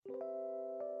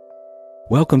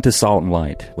Welcome to Salt and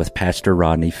Light with Pastor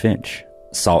Rodney Finch.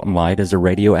 Salt and Light is a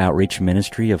radio outreach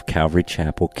ministry of Calvary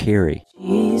Chapel, Cary.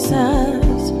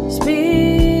 Jesus,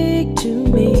 speak to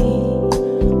me.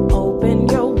 Open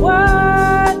your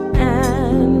word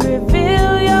and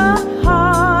reveal your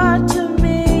heart to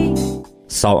me.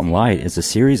 Salt and Light is a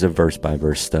series of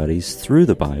verse-by-verse studies through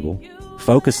the Bible,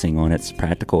 focusing on its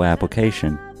practical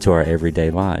application to our everyday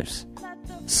lives.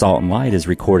 Salt and Light is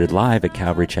recorded live at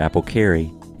Calvary Chapel, Cary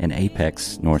in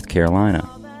Apex, North Carolina.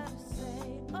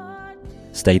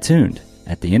 Stay tuned.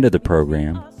 At the end of the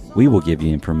program, we will give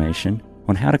you information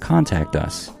on how to contact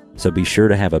us, so be sure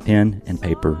to have a pen and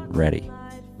paper ready.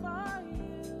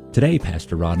 Today,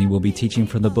 Pastor Rodney will be teaching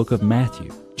from the book of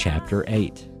Matthew, chapter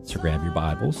 8, so grab your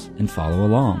Bibles and follow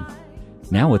along.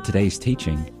 Now with today's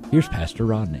teaching, here's Pastor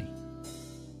Rodney.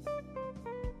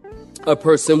 A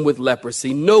person with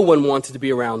leprosy, no one wanted to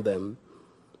be around them.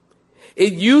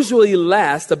 It usually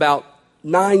lasts about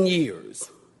 9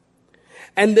 years.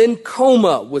 And then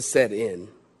coma was set in.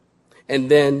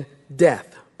 And then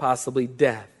death, possibly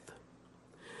death.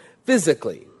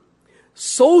 Physically,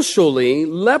 socially,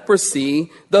 leprosy,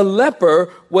 the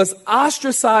leper was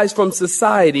ostracized from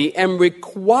society and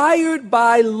required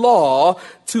by law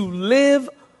to live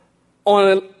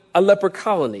on a leper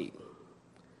colony.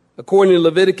 According to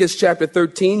Leviticus chapter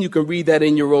 13, you can read that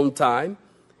in your own time.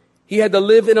 He had to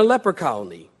live in a leper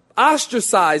colony,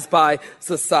 ostracized by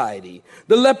society.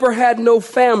 The leper had no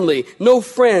family, no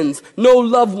friends, no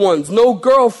loved ones, no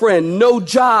girlfriend, no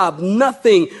job,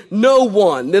 nothing, no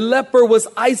one. The leper was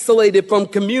isolated from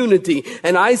community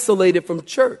and isolated from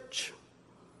church.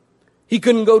 He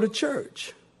couldn't go to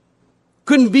church,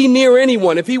 couldn't be near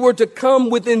anyone. If he were to come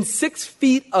within 6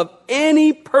 feet of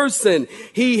any person,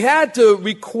 he had to,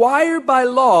 required by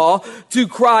law, to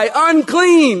cry,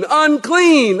 "Unclean,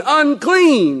 unclean,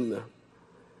 unclean."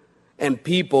 And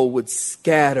people would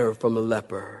scatter from a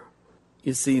leper.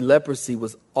 You see, leprosy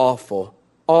was awful,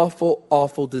 awful,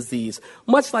 awful disease,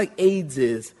 much like AIDS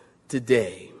is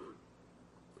today.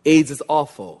 AIDS is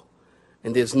awful,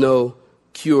 and there's no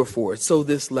cure for it. So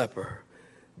this leper,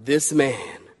 this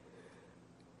man,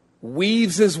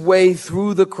 weaves his way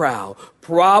through the crowd,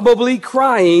 probably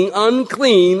crying,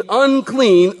 "Unclean,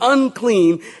 unclean,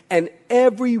 unclean," and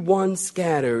everyone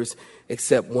scatters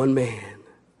except one man,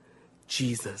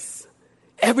 Jesus.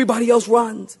 Everybody else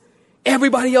runs,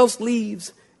 everybody else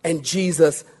leaves, and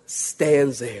Jesus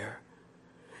stands there.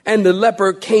 And the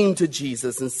leper came to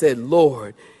Jesus and said,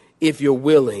 "Lord, if you're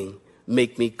willing,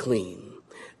 make me clean."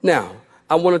 Now,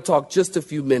 I want to talk just a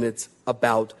few minutes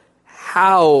about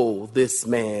how this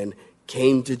man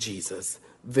came to Jesus.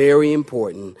 Very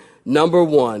important. Number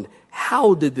one,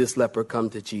 how did this leper come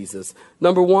to Jesus?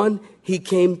 Number one, he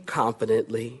came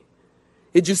confidently.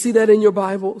 Did you see that in your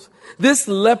Bibles? This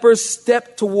leper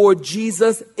stepped toward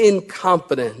Jesus in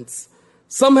confidence.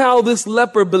 Somehow this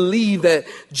leper believed that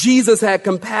Jesus had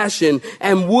compassion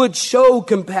and would show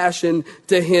compassion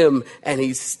to him, and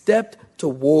he stepped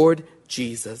toward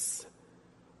Jesus.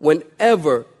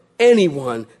 Whenever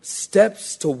anyone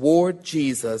steps toward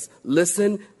Jesus,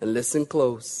 listen and listen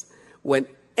close. When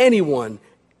anyone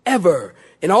ever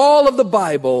in all of the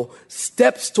Bible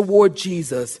steps toward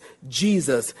Jesus,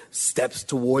 Jesus steps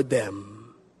toward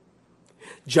them.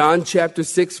 John chapter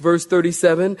 6, verse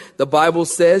 37, the Bible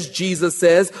says, Jesus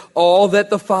says, "All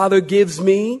that the Father gives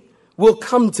me will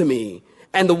come to me,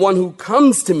 and the one who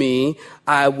comes to me,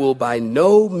 I will by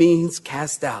no means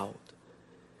cast out."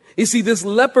 You see, this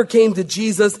leper came to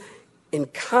Jesus in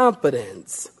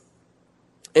confidence,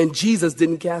 and Jesus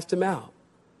didn't cast him out.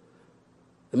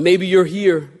 And maybe you're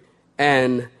here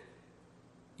and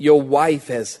your wife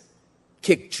has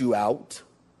kicked you out.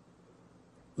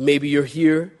 Maybe you're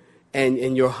here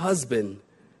and your husband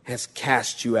has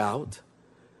cast you out.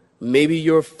 Maybe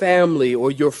your family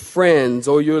or your friends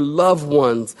or your loved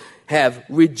ones have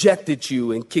rejected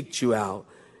you and kicked you out.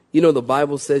 You know, the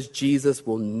Bible says Jesus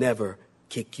will never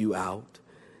kick you out.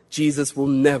 Jesus will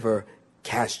never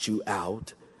cast you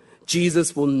out.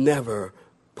 Jesus will never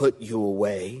put you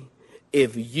away.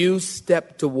 If you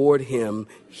step toward him,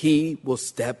 he will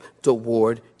step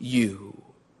toward you.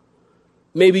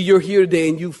 Maybe you're here today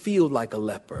and you feel like a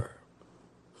leper.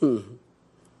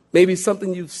 Maybe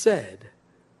something you've said,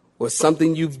 or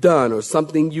something you've done, or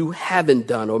something you haven't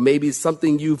done, or maybe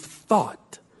something you've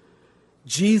thought.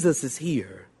 Jesus is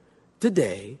here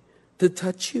today to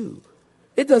touch you.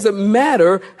 It doesn't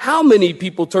matter how many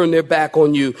people turn their back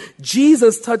on you.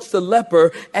 Jesus touched the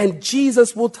leper, and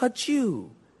Jesus will touch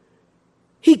you.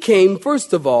 He came,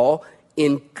 first of all,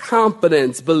 in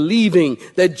confidence, believing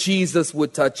that Jesus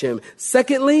would touch him.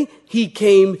 Secondly, he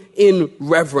came in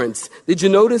reverence. Did you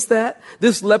notice that?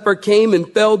 This leper came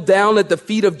and fell down at the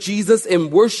feet of Jesus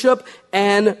in worship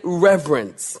and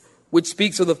reverence, which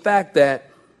speaks of the fact that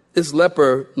this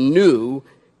leper knew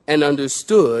and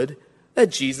understood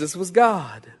that Jesus was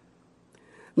God.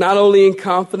 Not only in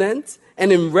confidence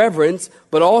and in reverence,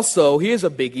 but also, here's a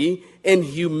biggie, in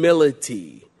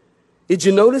humility. Did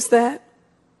you notice that?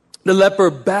 The leper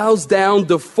bows down,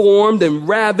 deformed and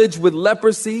ravaged with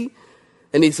leprosy.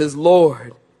 And he says,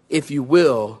 Lord, if you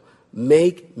will,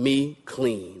 make me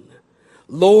clean.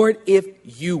 Lord, if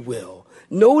you will.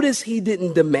 Notice he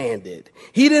didn't demand it.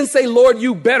 He didn't say, Lord,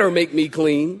 you better make me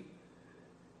clean.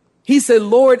 He said,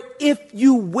 Lord, if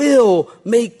you will,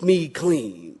 make me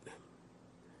clean.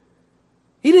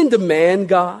 He didn't demand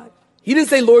God. He didn't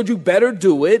say, Lord, you better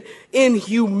do it. In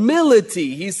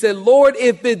humility, he said, Lord,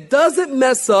 if it doesn't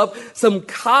mess up some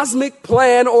cosmic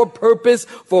plan or purpose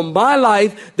for my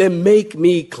life, then make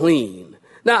me clean.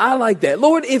 Now, I like that.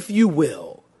 Lord, if you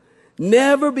will.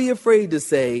 Never be afraid to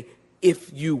say,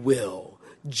 if you will.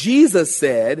 Jesus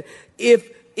said,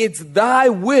 if it's thy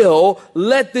will,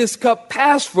 let this cup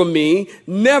pass from me.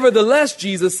 Nevertheless,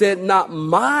 Jesus said, not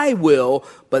my will,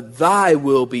 but thy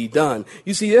will be done.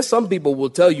 You see, there's some people will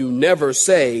tell you never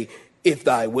say, if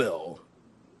thy will.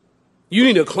 You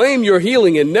need to claim your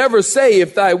healing and never say,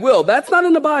 if thy will. That's not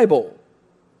in the Bible.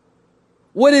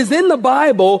 What is in the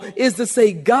Bible is to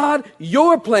say, God,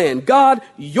 your plan, God,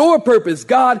 your purpose,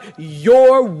 God,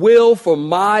 your will for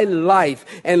my life.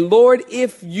 And Lord,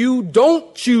 if you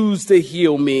don't choose to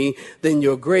heal me, then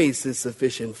your grace is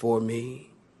sufficient for me.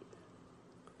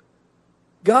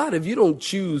 God, if you don't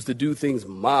choose to do things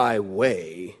my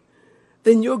way,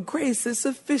 then your grace is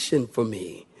sufficient for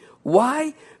me.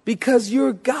 Why? Because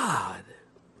you're God.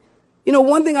 You know,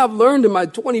 one thing I've learned in my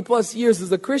 20 plus years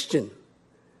as a Christian,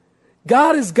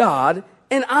 God is God,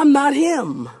 and I'm not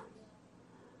him.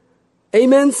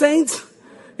 Amen, saints?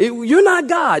 You're not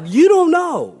God. You don't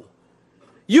know.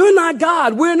 You're not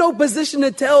God. We're in no position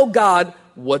to tell God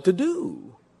what to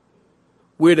do.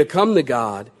 We're to come to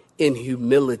God in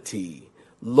humility.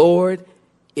 Lord,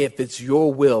 if it's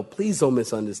your will, please don't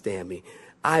misunderstand me.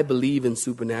 I believe in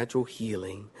supernatural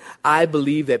healing. I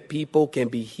believe that people can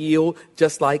be healed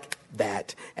just like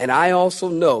that. And I also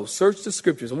know, search the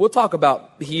scriptures, and we'll talk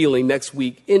about healing next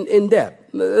week in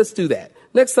depth. Let's do that.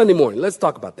 Next Sunday morning, let's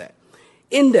talk about that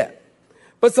in depth.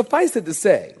 But suffice it to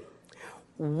say,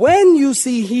 when you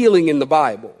see healing in the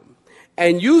Bible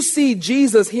and you see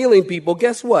Jesus healing people,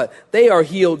 guess what? They are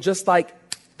healed just like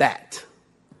that.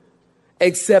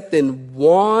 Except in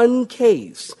one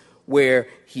case where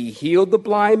he healed the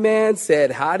blind man,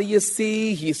 said, how do you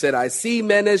see? He said, I see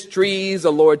men as trees.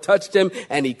 The Lord touched him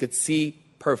and he could see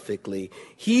perfectly.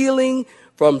 Healing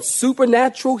from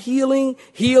supernatural healing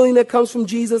that comes from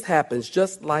Jesus happens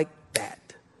just like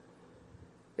that.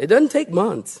 It doesn't take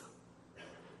months.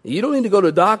 You don't need to go to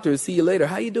a doctor and see you later.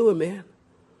 How you doing, man?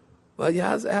 Well,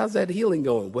 yeah, how's that healing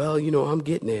going? Well, you know, I'm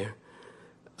getting there.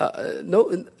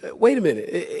 No, wait a minute.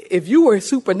 If you were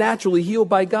supernaturally healed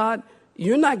by God,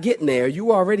 you're not getting there.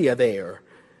 You already are there.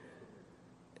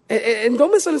 And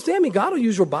don't misunderstand me. God will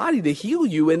use your body to heal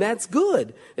you, and that's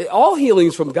good. All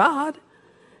healing's from God.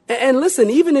 And listen,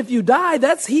 even if you die,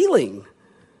 that's healing.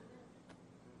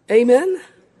 Amen?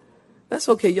 That's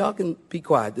okay. Y'all can be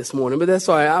quiet this morning, but that's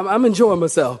all right. I'm enjoying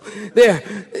myself. There.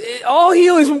 All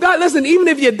healing's from God. Listen, even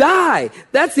if you die,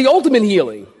 that's the ultimate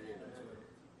healing.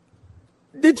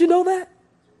 Did you know that?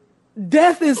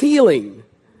 Death is healing.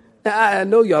 Now, I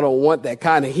know y'all don't want that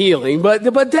kind of healing,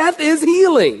 but death is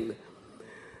healing.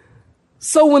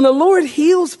 So when the Lord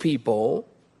heals people,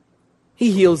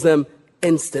 he heals them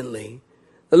instantly.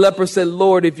 The leper said,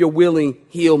 Lord, if you're willing,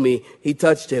 heal me. He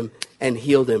touched him and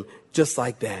healed him just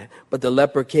like that. But the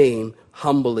leper came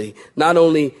humbly. Not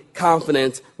only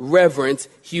confidence, reverence,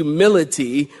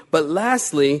 humility, but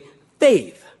lastly,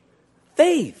 faith.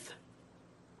 Faith.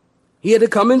 He had to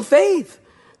come in faith.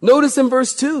 Notice in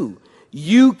verse 2,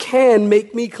 you can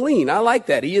make me clean. I like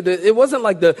that. It wasn't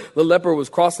like the leper was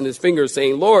crossing his fingers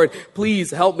saying, Lord,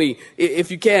 please help me.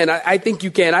 If you can, I think you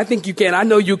can. I think you can. I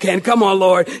know you can. Come on,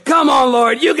 Lord. Come on,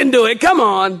 Lord. You can do it. Come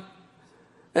on.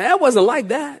 And that wasn't like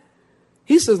that.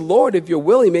 He says, Lord, if you're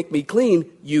willing, make me clean.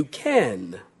 You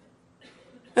can.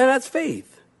 And that's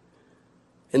faith.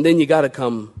 And then you got to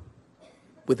come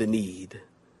with a need.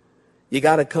 You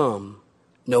got to come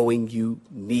knowing you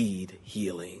need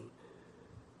healing.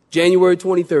 January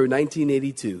 23rd,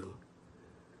 1982,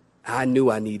 I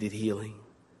knew I needed healing.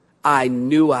 I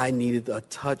knew I needed a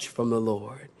touch from the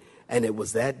Lord. And it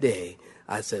was that day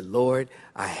I said, Lord,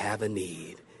 I have a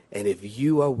need. And if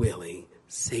you are willing,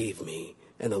 save me.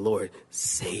 And the Lord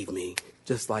saved me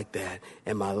just like that.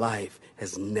 And my life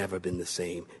has never been the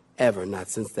same, ever. Not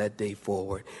since that day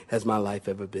forward has my life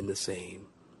ever been the same.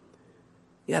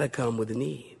 You got to come with a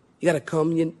need. You got to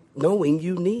come knowing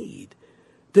you need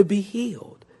to be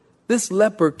healed. This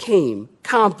leper came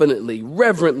confidently,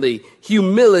 reverently,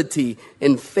 humility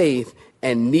and faith,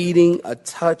 and needing a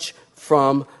touch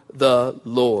from the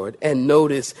Lord. And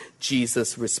notice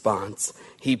Jesus' response.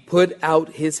 He put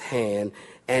out his hand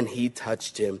and he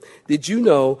touched him. Did you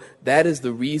know that is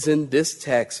the reason, this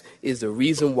text is the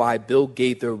reason why Bill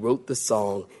Gaither wrote the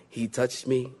song, He Touched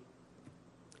Me?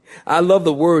 I love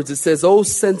the words. It says, oh,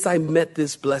 since I met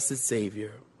this blessed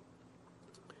Savior,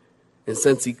 and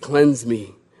since he cleansed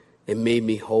me and made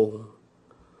me whole,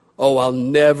 oh, I'll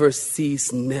never cease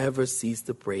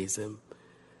to praise him.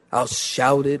 I'll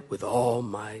shout it with all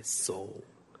my soul.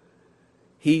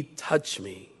 He touched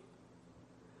me.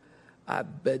 I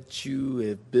bet you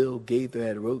if Bill Gaither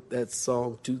had wrote that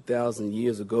song 2,000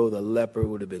 years ago, the leper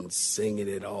would have been singing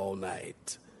it all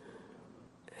night.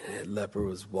 And that leper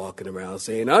was walking around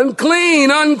saying,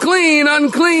 unclean, unclean,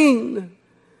 unclean.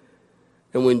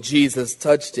 And when Jesus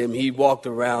touched him, he walked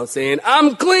around saying,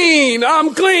 I'm clean,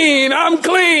 I'm clean, I'm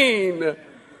clean.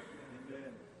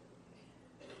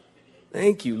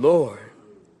 Thank you, Lord.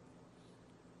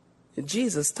 And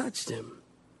Jesus touched him.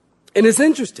 And it's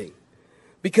interesting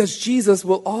because Jesus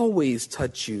will always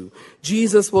touch you.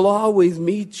 Jesus will always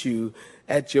meet you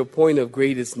at your point of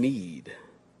greatest need.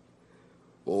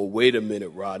 Oh, wait a minute,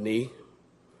 Rodney.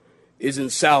 Isn't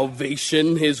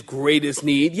salvation his greatest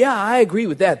need? Yeah, I agree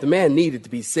with that. The man needed to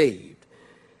be saved.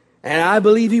 And I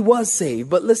believe he was saved.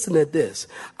 But listen at this.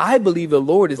 I believe the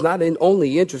Lord is not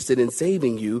only interested in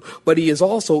saving you, but he is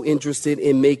also interested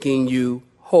in making you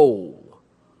whole.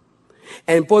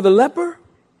 And for the leper,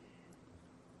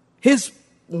 his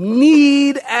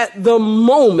need at the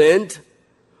moment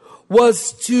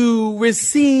was to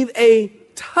receive a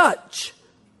touch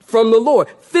from the Lord.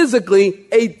 Physically,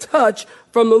 a touch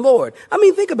from the Lord. I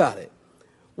mean, think about it.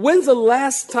 When's the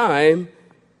last time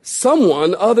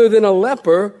someone other than a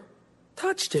leper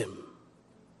touched him?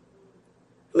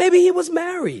 Maybe he was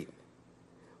married.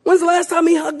 When's the last time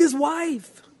he hugged his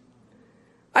wife?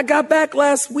 I got back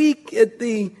last week at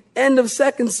the end of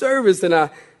second service and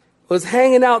I was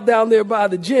hanging out down there by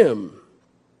the gym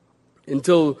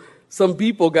until some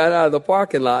people got out of the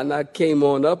parking lot and I came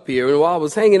on up here. And while I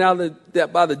was hanging out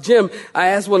by the gym, I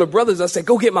asked one of the brothers, I said,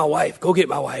 go get my wife, go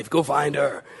find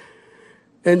her.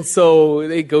 And so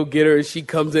they go get her and she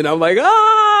comes in. I'm like,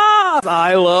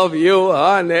 I love you,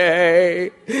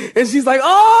 honey. And she's like,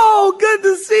 oh, good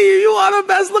to see you. You are the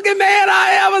best looking man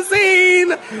I ever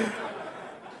seen.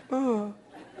 Oh.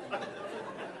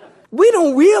 We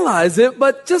don't realize it,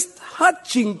 but just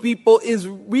touching people is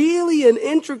really an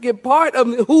intricate part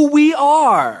of who we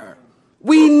are.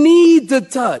 We need to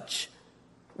touch.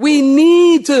 We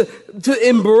need to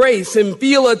embrace and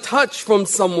feel a touch from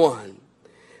someone.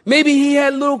 Maybe he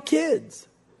had little kids.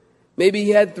 Maybe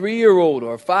he had 3-year-old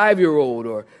or 5-year-old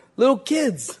or little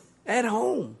kids at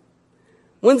home.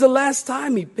 When's the last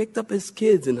time he picked up his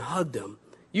kids and hugged them?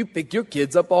 You pick your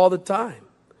kids up all the time.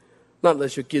 Not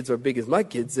unless your kids are big as my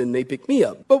kids and they pick me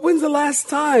up. But when's the last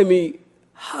time he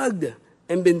hugged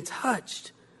and been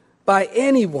touched by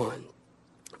anyone,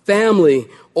 family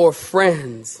or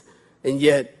friends? And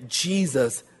yet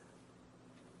Jesus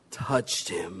touched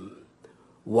him.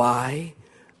 Why?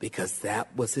 Because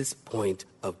that was his point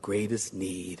of greatest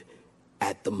need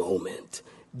at the moment.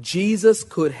 Jesus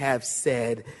could have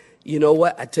said, you know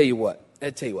what? I tell you what,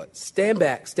 stand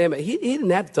back. He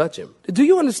didn't have to touch him. Do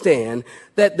you understand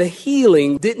that the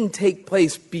healing didn't take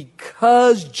place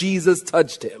because Jesus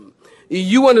touched him?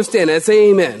 You understand that?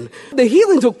 Say amen. The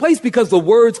healing took place because the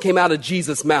words came out of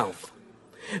Jesus' mouth.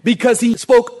 Because he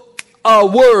spoke a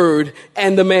word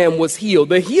and the man was healed.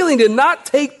 The healing did not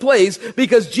take place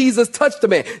because Jesus touched the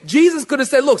man. Jesus could have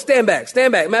said, look, stand back.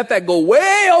 Matter of fact, go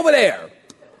way over there.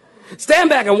 Stand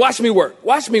back and watch me work.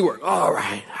 All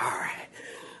right.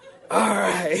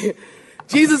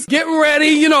 Jesus, get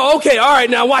ready. Okay. All right.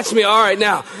 Now watch me. All right.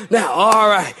 Now, all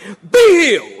right. Be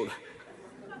healed.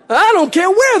 I don't care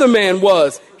where the man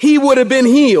was. He would have been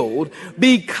healed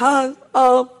because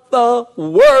of the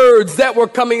words that were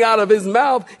coming out of his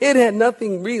mouth. It had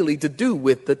nothing really to do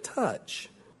with the touch.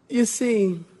 You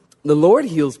see, the Lord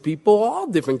heals people all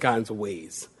different kinds of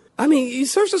ways. I mean, you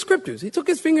search the scriptures. He took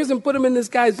his fingers and put them in this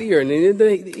guy's ear, and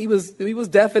he was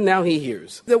deaf, and now he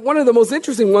hears. One of the most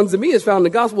interesting ones to me is found in the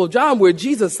Gospel of John, where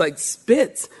Jesus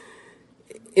spits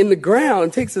in the ground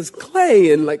and takes his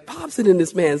clay and pops it in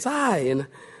this man's eye. And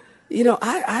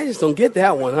I just don't get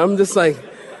that one. I'm just like,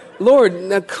 Lord,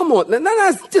 now come on. Now,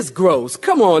 that's just gross.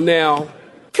 Come on now.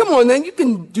 Come on, then you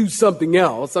can do something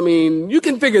else. I mean, you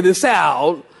can figure this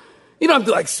out. You don't have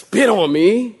to like spit on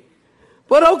me.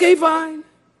 But okay, fine.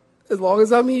 As long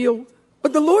as I'm healed.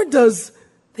 But the Lord does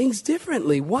things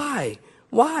differently. Why?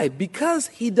 Why? Because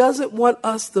he doesn't want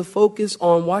us to focus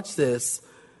on, watch this,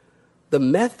 the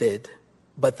method,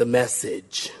 but the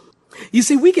message. You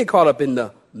see, we get caught up in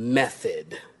the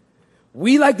method.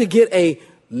 We like to get a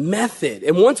method.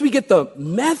 And once we get the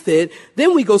method,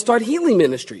 then we go start healing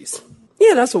ministries.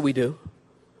 Yeah, that's what we do.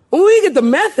 When we get the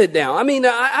method down, I mean,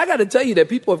 I got to tell you that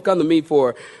people have come to me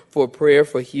for prayer,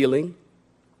 for healing,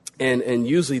 and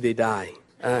usually they die.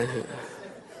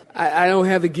 I don't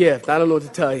have the gift. I don't know what to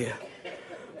tell you.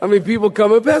 I mean, people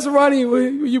come and, Pastor Rodney,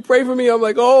 will you pray for me? I'm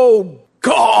like, oh,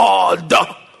 God,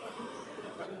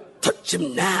 touch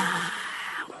him now.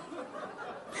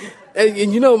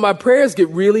 And you know, my prayers get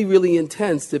really, really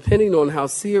intense depending on how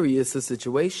serious the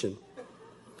situation.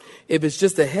 If it's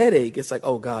just a headache, it's like,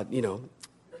 oh, God, you know,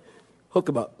 hook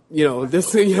him up. You know,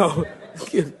 this, you know,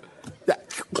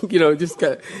 just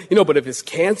kind of, you know, but if it's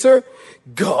cancer,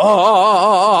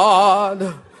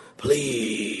 God,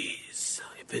 please,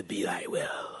 if it be thy will.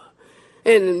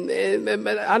 And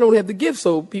I don't have the gift,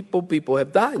 so people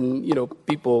have died, and, you know,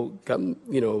 people come,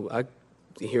 you know, I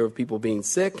hear of people being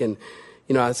sick, and,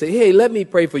 you know, I say, hey, let me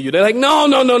pray for you. They're like,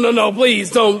 no,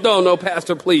 please, don't, no,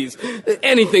 Pastor, please.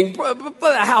 Anything, put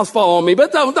a house fall on me,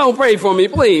 but don't pray for me,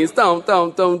 please. Don't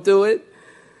do it.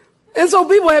 And so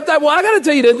people have died. Well, I got to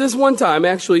tell you that this one time,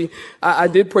 actually, I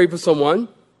did pray for someone,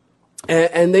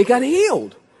 and they got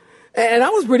healed. And I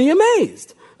was pretty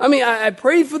amazed. I mean, I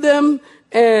prayed for them,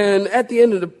 and at the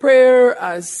end of the prayer,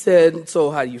 I said,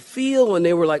 so how do you feel? And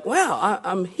they were like, wow,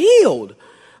 I'm healed.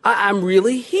 I'm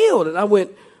really healed. And I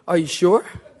went, are you sure?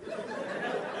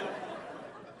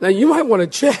 Now, you might want to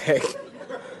check.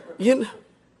 You know?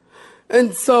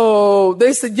 And so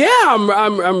they said, yeah,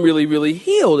 I'm really, really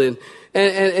healed.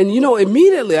 And you know,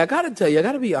 immediately, I got to tell you, I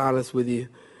got to be honest with you,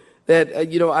 that,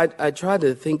 you know, I tried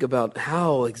to think about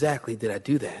how exactly did I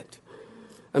do that.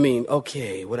 I mean,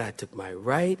 okay, I took my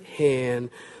right hand,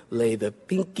 lay the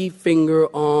pinky finger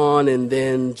on, and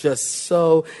then just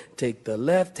so, take the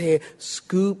left hand,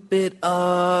 scoop it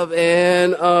up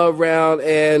and around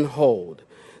and hold.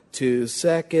 2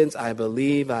 seconds, I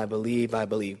believe,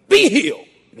 be healed.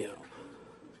 You know,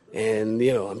 and,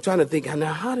 you know, I'm trying to think,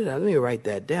 now, let me write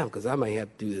that down, because I might have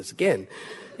to do this again.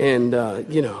 And,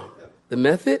 you know, the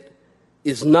method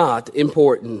is not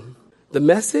important. The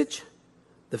message,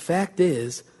 the fact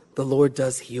is, the Lord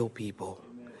does heal people.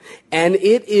 And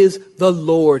it is the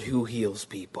Lord who heals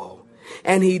people.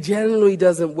 And he generally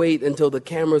doesn't wait until the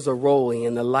cameras are rolling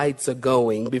and the lights are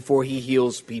going before he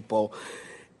heals people.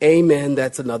 Amen.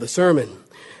 That's another sermon.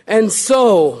 And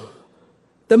so,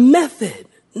 the method,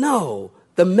 no.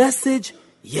 The message,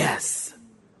 yes.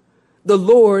 The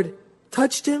Lord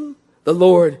touched him. The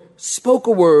Lord spoke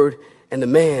a word, and the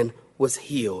man was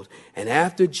healed. And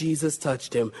after Jesus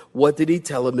touched him, what did he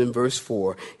tell him in verse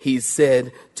 4? He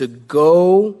said to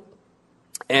go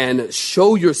and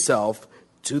show yourself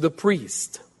to the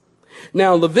priest.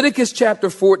 Now, Leviticus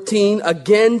chapter 14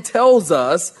 again tells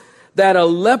us that a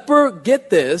leper,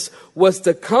 get this, was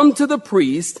to come to the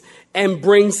priest and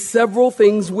bring several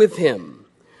things with him.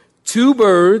 2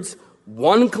 birds,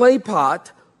 1 clay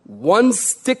pot, 1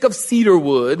 stick of cedar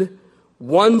wood,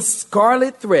 1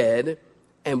 scarlet thread,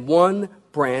 and 1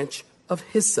 branch of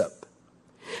hyssop.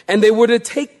 And they were to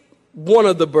take one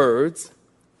of the birds,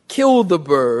 kill the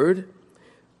bird,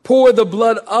 pour the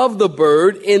blood of the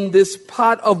bird in this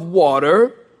pot of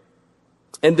water,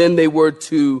 and then they were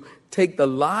to take the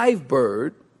live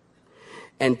bird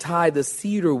and tie the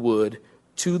cedar wood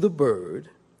to the bird,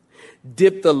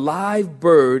 dip the live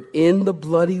bird in the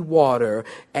bloody water,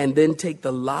 and then take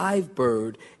the live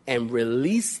bird and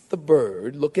release the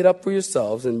bird. Look it up for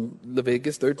yourselves in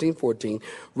Leviticus 13:14.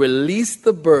 Release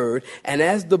the bird, and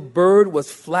as the bird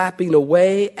was flapping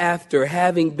away after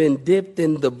having been dipped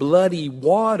in the bloody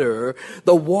water,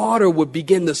 the water would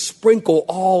begin to sprinkle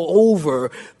all over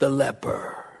the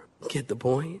leper. Get the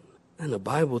point? And the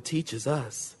Bible teaches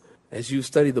us, as you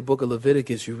study the book of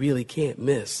Leviticus, you really can't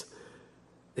miss.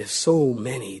 There's so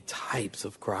many types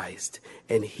of Christ.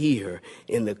 And here,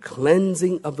 in the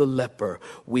cleansing of the leper,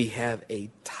 we have a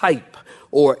type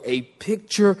or a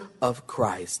picture of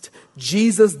Christ.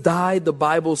 Jesus died, the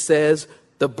Bible says,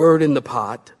 the bird in the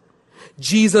pot.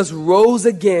 Jesus rose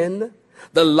again,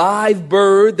 the live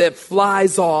bird that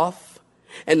flies off.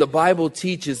 And the Bible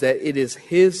teaches that it is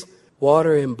his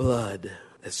water and blood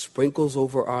that sprinkles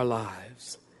over our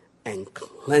lives and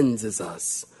cleanses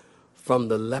us from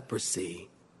the leprosy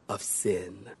of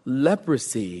sin.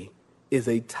 Leprosy is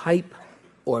a type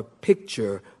or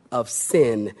picture of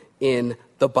sin in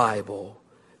the Bible.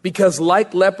 Because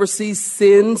like leprosy,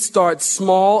 sin starts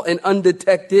small and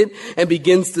undetected and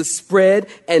begins to spread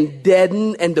and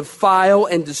deaden and defile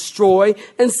and destroy,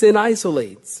 and sin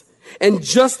isolates. And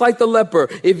just like the leper,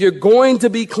 if you're going to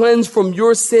be cleansed from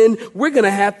your sin, we're going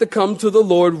to have to come to the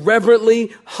Lord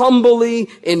reverently, humbly,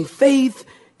 in faith,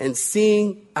 and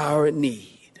seeing our need.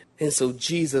 And so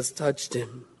Jesus touched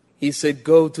him. He said,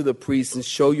 go to the priest and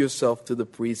show yourself to the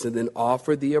priest, and then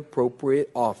offer the appropriate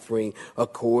offering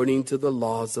according to the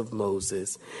laws of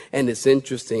Moses. And it's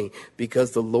interesting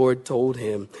because the Lord told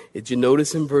him, did you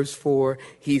notice in verse 4?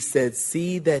 He said,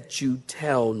 see that you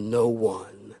tell no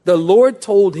one. The Lord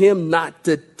told him not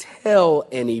to tell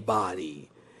anybody.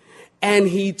 And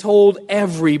he told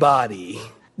everybody.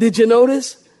 Did you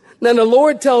notice? Now the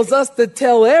Lord tells us to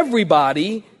tell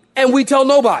everybody, and we tell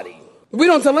nobody. We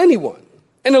don't tell anyone.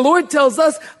 And the Lord tells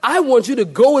us, I want you to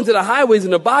go into the highways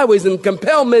and the byways and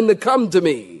compel men to come to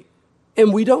me.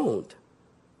 And we don't.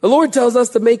 The Lord tells us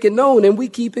to make it known, and we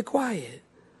keep it quiet.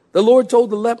 The Lord told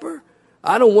the leper,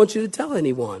 I don't want you to tell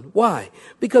anyone. Why?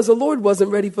 Because the Lord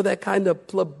wasn't ready for that kind of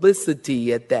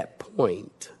publicity at that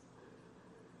point.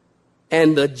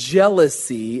 And the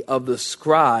jealousy of the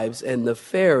scribes and the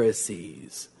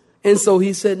Pharisees. And so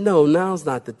he said, no, now's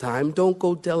not the time. Don't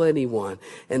go tell anyone.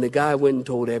 And the guy went and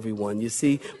told everyone. You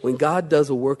see, when God does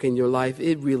a work in your life,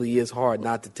 it really is hard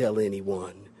not to tell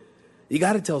anyone. You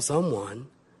got to tell someone.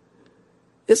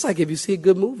 It's like if you see a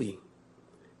good movie.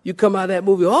 You come out of that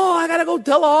movie, oh, I got to go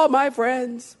tell all my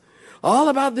friends all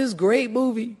about this great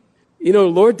movie. You know, the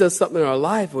Lord does something in our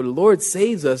life where the Lord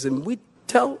saves us and we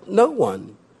tell no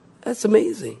one. That's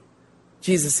amazing.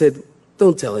 Jesus said,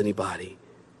 don't tell anybody.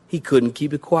 He couldn't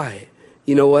keep it quiet.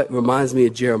 You know what? Reminds me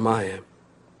of Jeremiah.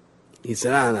 He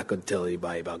said, I'm not going to tell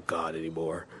anybody about God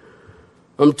anymore.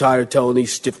 I'm tired of telling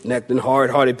these stiff-necked and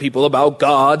hard-hearted people about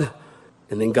God.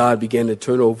 And then God began to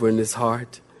turn over in his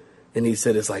heart. And he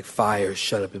said, it's like fire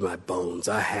shut up in my bones.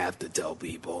 I have to tell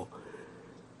people.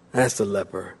 That's the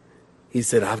leper. He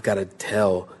said, I've got to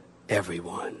tell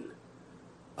everyone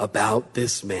about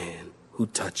this man who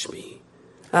touched me.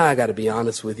 I got to be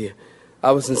honest with you.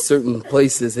 I was in certain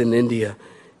places in India,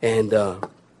 and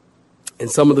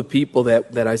some of the people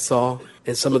that I saw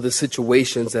and some of the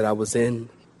situations that I was in,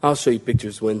 I'll show you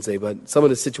pictures Wednesday, but some of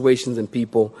the situations and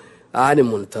people, I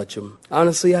didn't want to touch them.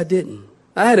 Honestly, I didn't.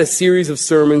 I had a series of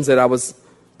sermons that I was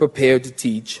prepared to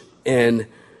teach, and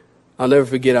I'll never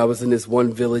forget, I was in this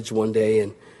one village one day,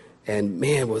 and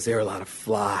man, was there a lot of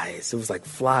flies. It was like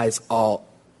flies all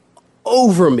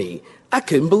over me. I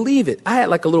couldn't believe it. I had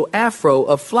like a little afro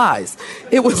of flies.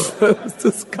 It was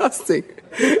disgusting.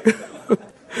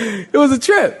 It was a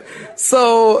trip.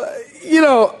 So, you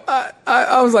know,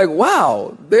 I was like,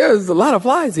 wow, there's a lot of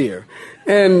flies here.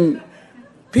 And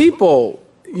people,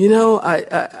 you know,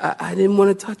 I didn't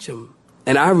want to touch them.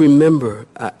 And I remember,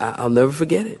 I'll never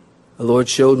forget it. The Lord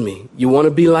showed me, you want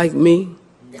to be like me?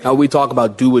 How we talk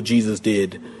about do what Jesus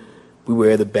did. We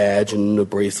wear the badge and the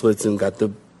bracelets and got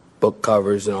the book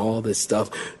covers and all this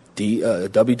stuff.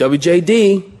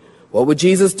 WWJD, what would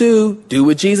Jesus do? Do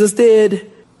what Jesus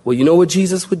did. Well, you know what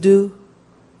Jesus would do?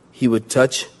 He would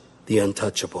touch the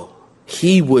untouchable.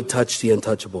 He would touch the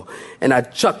untouchable. And I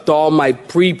chucked all my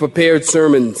pre-prepared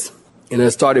sermons and I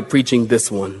started preaching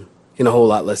this one in a whole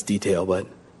lot less detail, but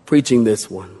preaching this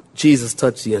one. Jesus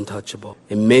touched the untouchable.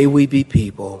 And may we be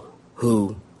people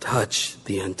who touch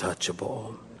the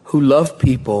untouchable, who love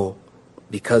people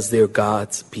because they're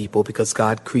God's people, because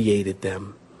God created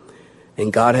them.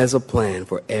 And God has a plan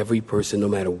for every person, no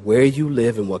matter where you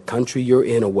live and what country you're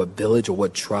in or what village or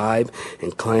what tribe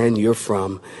and clan you're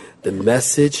from. The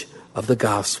message of the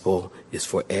gospel is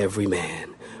for every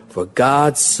man. For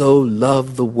God so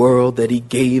loved the world that he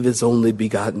gave his only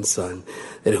begotten Son,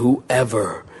 that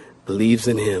whoever believes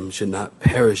in him should not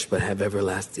perish but have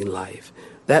everlasting life.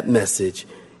 That message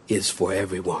is for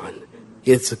everyone.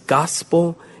 It's a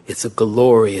gospel. It's a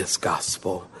glorious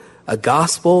gospel, a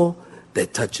gospel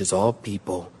that touches all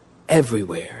people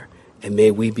everywhere. And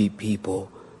may we be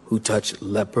people who touch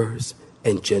lepers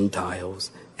and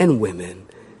Gentiles and women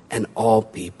and all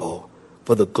people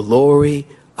for the glory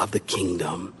of the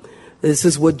kingdom. This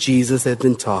is what Jesus has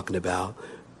been talking about,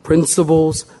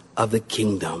 principles of the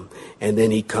kingdom. And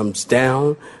then he comes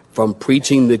down from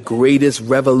preaching the greatest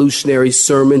revolutionary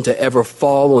sermon to ever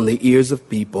fall on the ears of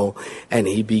people, and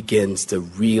he begins to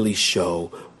really show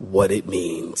what it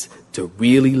means to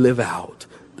really live out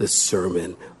the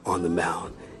Sermon on the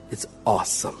Mount. It's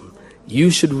awesome. You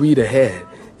should read ahead.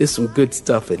 There's some good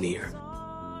stuff in here.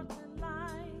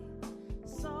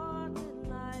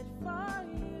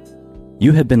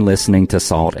 You have been listening to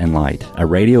Salt and Light, a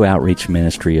radio outreach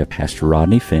ministry of Pastor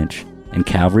Rodney Finch and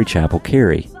Calvary Chapel,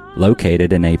 Cary,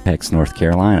 located in Apex, North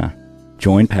Carolina.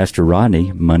 Join Pastor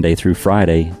Rodney Monday through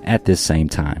Friday at this same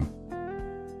time.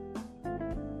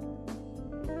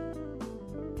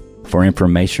 For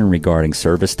information regarding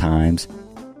service times,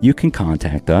 you can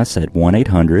contact us at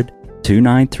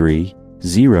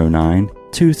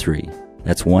 1-800-293-0923.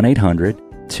 That's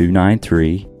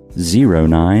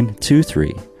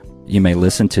 1-800-293-0923. You may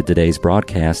listen to today's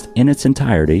broadcast in its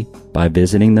entirety by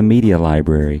visiting the media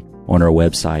library on our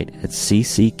website at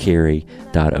cccary.org.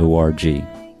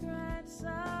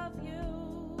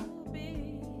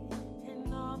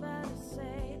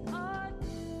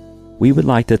 We would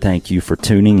like to thank you for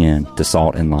tuning in to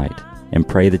Salt and Light and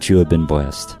pray that you have been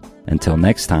blessed. Until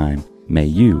next time, may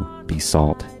you be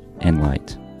salt and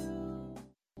light.